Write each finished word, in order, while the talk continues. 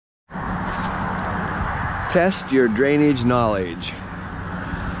Test your drainage knowledge.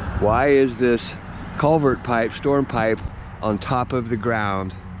 Why is this culvert pipe, storm pipe, on top of the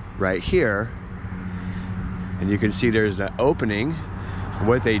ground right here? And you can see there's an opening.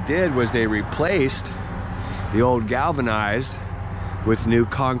 What they did was they replaced the old galvanized with new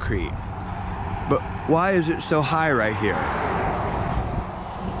concrete. But why is it so high right here?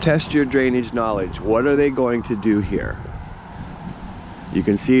 Test your drainage knowledge. What are they going to do here? You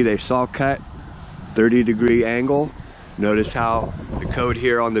can see they saw cut 30-degree angle. Notice how the code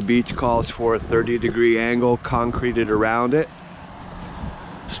here on the beach calls for a 30-degree angle concreted around it.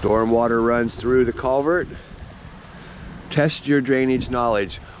 Storm water runs through the culvert. Test your drainage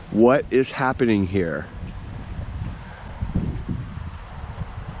knowledge. What is happening here?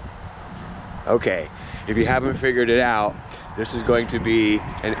 Okay, if you haven't figured it out, this is going to be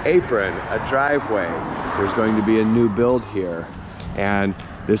an apron, a driveway. There's going to be a new build here. And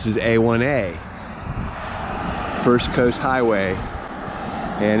this is A1A, First Coast Highway.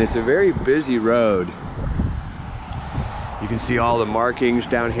 And it's a very busy road. You can see all the markings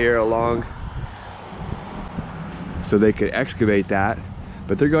down here along, so they could excavate that.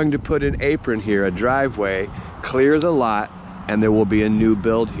 But they're going to put an apron here, a driveway, clear the lot, and there will be a new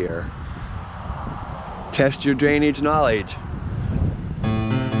build here. Test your drainage knowledge.